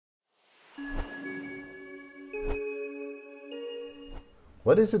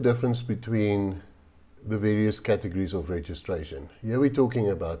What is the difference between the various categories of registration? Here we're talking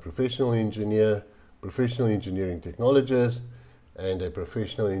about professional engineer, professional engineering technologist, and a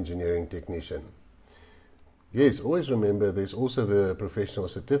professional engineering technician. Yes, always remember there's also the professional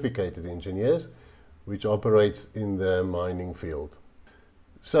certificated engineers, which operates in the mining field.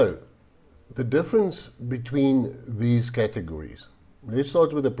 So, the difference between these categories. Let's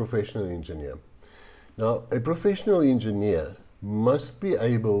start with a professional engineer. Now, a professional engineer must be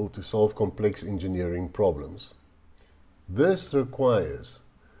able to solve complex engineering problems. This requires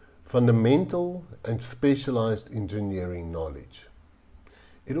fundamental and specialized engineering knowledge.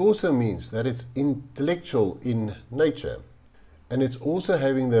 It also means that it's intellectual in nature, and it's also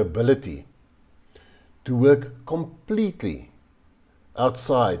having the ability to work completely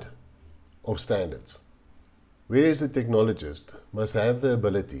outside of standards. Whereas the technologist must have the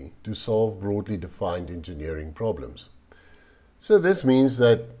ability to solve broadly defined engineering problems. So this means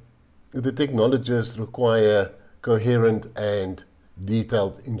that the technologists require coherent and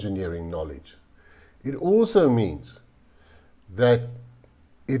detailed engineering knowledge. It also means that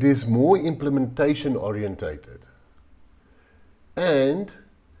it is more implementation orientated, and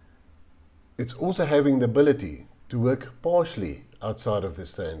it's also having the ability to work partially outside of the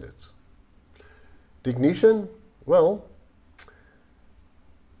standards. Technician, well,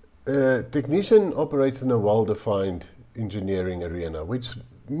 technician operates in a well-defined engineering arena, which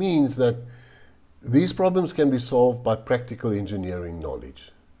means that these problems can be solved by practical engineering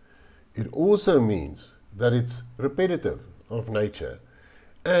knowledge. It also means that it's repetitive of nature,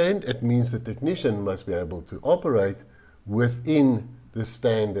 and it means the technician must be able to operate within the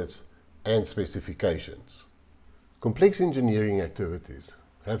standards and specifications. Complex engineering activities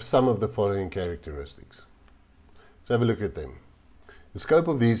have some of the following characteristics. Let's have a look at them. The scope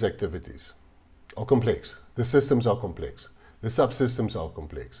of these activities are complex. The systems are complex. The subsystems are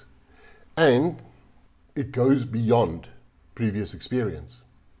complex. And it goes beyond previous experience.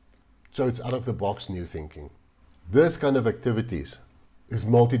 So it's out of the box new thinking. This kind of activities is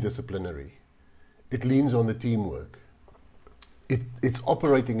multidisciplinary. It leans on the teamwork. It's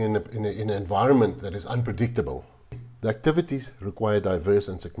operating in an environment that is unpredictable. The activities require diverse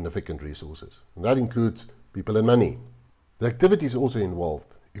and significant resources, and that includes people and money. The activities also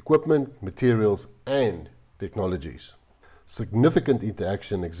involved equipment, materials, and technologies. Significant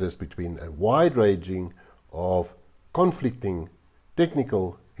interaction exists between a wide ranging of conflicting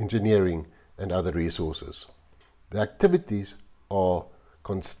technical, engineering, and other resources. The activities are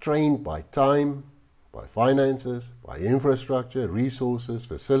constrained by time, by finances, by infrastructure, resources,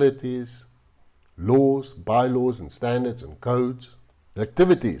 facilities, laws, bylaws, and standards and codes. The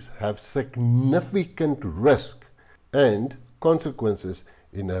activities have significant risk and consequences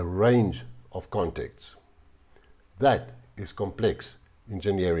in a range of contexts. That is complex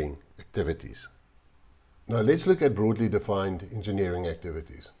engineering activities. Now let's look at broadly defined engineering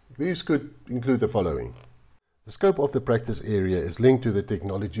activities. These could include the following. The scope of the practice area is linked to the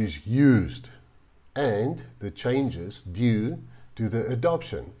technologies used and the changes due to the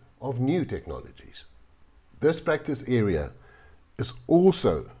adoption of new technologies. This practice area is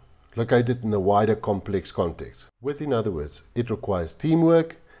also located in a wider complex context. In other words, it requires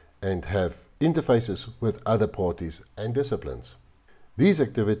teamwork and have interfaces with other parties and disciplines. These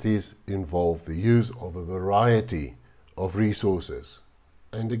activities involve the use of a variety of resources,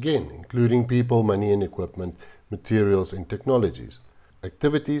 and again, including people, money and equipment, materials and technologies.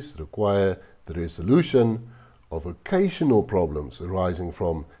 Activities require the resolution of occasional problems arising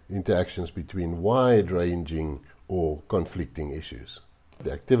from interactions between wide-ranging or conflicting issues.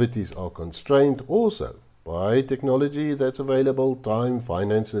 The activities are constrained also by technology that's available, time,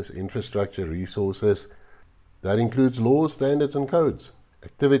 finances, infrastructure, resources. That includes laws, standards, and codes.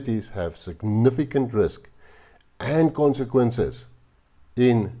 Activities have significant risk and consequences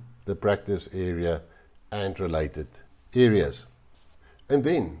in the practice area and related areas. And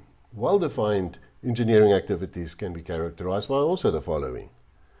then, well-defined engineering activities can be characterized by also the following.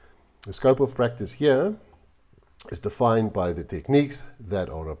 The scope of practice here is defined by the techniques that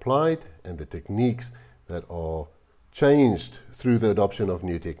are applied and the techniques that are changed through the adoption of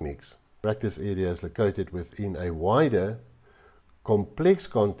new techniques. Practice area is located within a wider, complex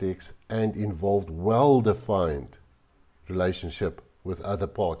context and involved well-defined relationship with other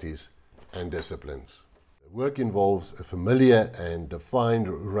parties and disciplines. Work involves a familiar and defined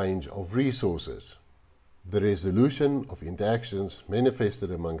range of resources. The resolution of interactions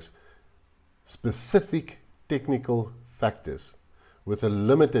manifested amongst specific technical factors with a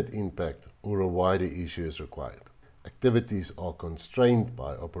limited impact or a wider issue is required. Activities are constrained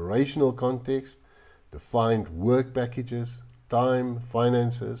by operational context, defined work packages, time,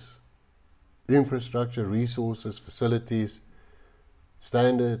 finances, infrastructure, resources, facilities,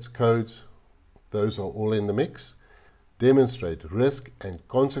 standards, codes. Those are all in the mix. Demonstrate risk and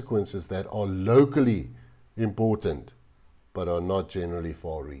consequences that are locally important but are not generally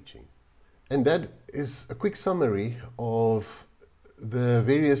far-reaching. And that is a quick summary of the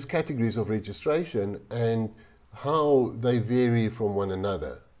various categories of registration and how they vary from one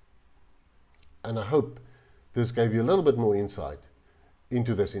another. And I hope this gave you a little bit more insight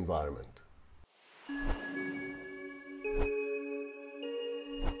into this environment.